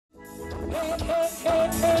Watch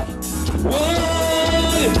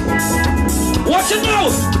it now!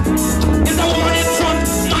 Is the woman in front,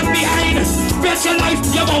 man behind. Bet your life,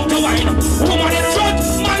 you're about to whine. Woman in front,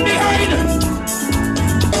 man behind.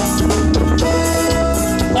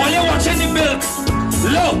 All you're watching the milk,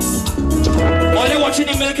 look. All you're watching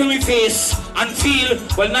the milk in my face and feel,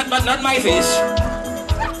 well, not my face.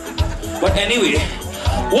 But anyway,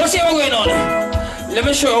 what's ever going on? Let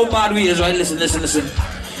me show you how bad we is, right? Listen.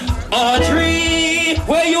 Audrey,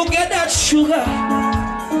 where you get that sugar?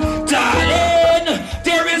 Darling,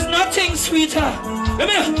 there is nothing sweeter. Let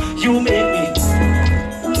me, you make me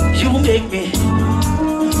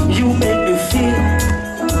feel.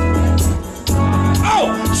 Oh,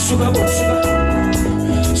 sugar.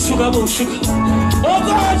 Oh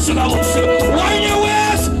God, sugar. Why in your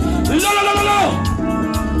waist? No.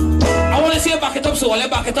 I want to see you back it up so.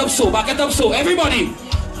 Back it up so. Everybody,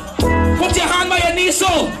 put your hand by your knee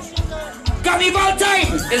so. Carnival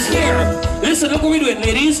time is here. Listen, look what we're doing,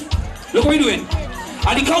 ladies. Look what we're doing.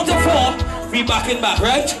 At the count of 4, we backing back,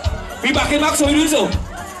 right? We backing back, so we do so.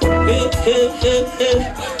 Hey.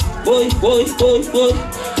 Boy,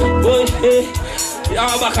 hey.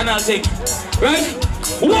 I'm back and I'll sing. Right?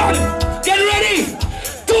 1, get ready.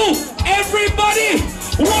 2, everybody.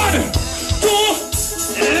 1, 2,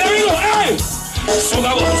 there we go. Hey!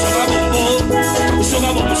 Sugar boom.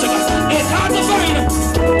 It's hard to find.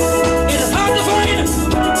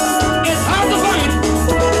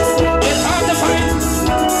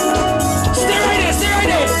 Stay right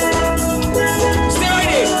there.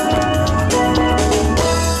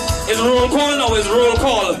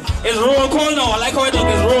 It's roll call now. I like how it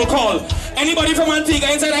looks. It's roll call. Anybody from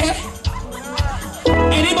Antigua inside of here?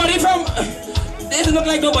 Anybody from... This look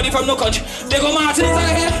like nobody from no country. They go Martin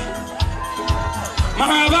inside of here?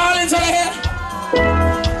 Mahaval inside of here?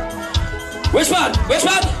 Which part?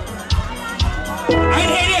 I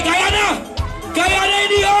ain't here, Guyana in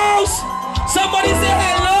the house! Somebody say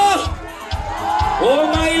hello! Oh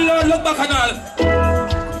my Lord, look back and all.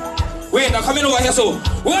 Wait, I'm coming over here so.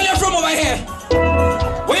 Where are you from over here?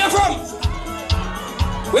 Where you from?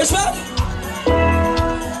 Which part?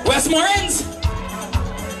 Westmoreland?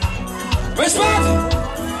 Which part?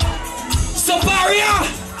 Safaria!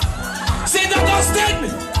 St. Augustine!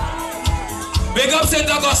 Big up St.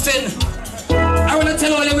 Augustine! I want to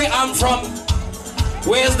tell all you where I'm from.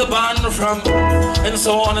 Where's the band from? And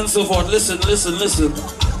so on and so forth. Listen.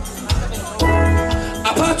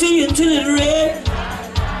 I party until it rain.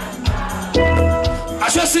 I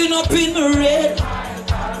just sit up in the rain.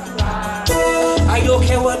 I don't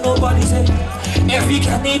care what nobody say. Every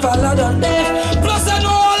carnival I done there. Plus I know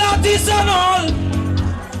all of this and all.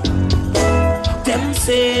 Them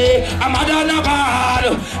say I'm a done bad.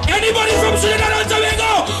 Anybody from Trinidad and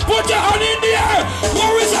Tobago, put your hand in the air.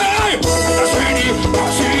 What we say? That's ready.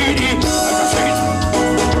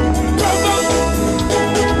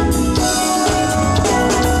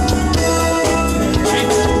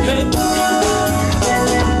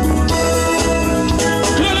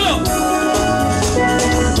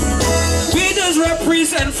 We just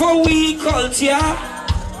represent for we culture.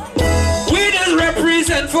 We just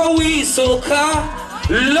represent for we soca.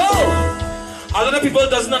 Love. A lot of people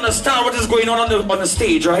doesn't understand what is going on the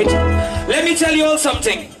stage, right? Let me tell you all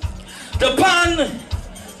something. The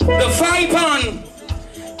PHI-pan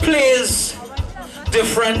plays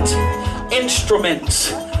different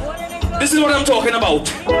instruments. This is what I'm talking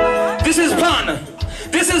about. This is pan.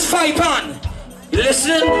 This is PHI-pan.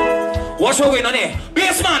 Listen, what's going on here?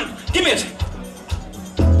 Bass man, give me it.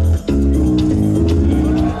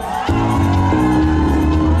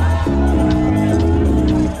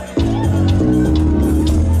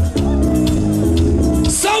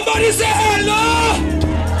 Somebody say hello!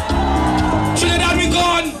 Trinidad, we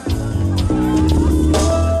gone!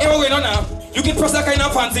 Hey, what's going on now? You can press that kind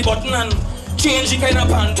of fancy button and change the kind of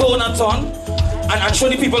pan tone and so on and show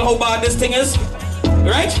the people how bad this thing is.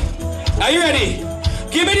 Right? Are you ready?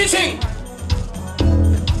 Give me the thing!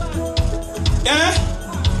 Yeah?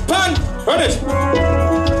 Pan! Run it!